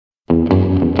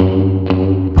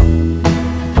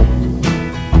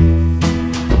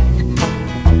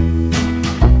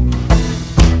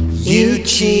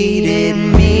cheated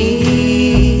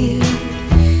me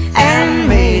and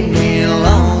made me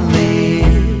lonely.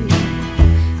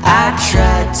 I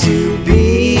tried to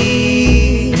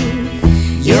be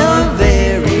your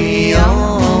very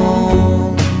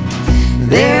own.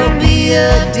 There'll be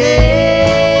a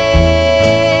day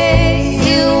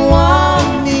you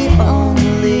want me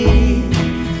only,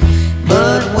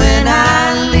 but when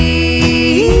I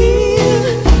leave,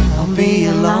 I'll be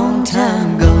a long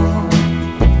time gone.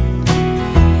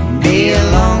 Be a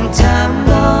long time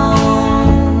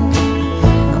gone.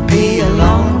 I'll be a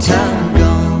long time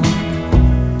gone.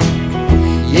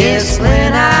 Yes,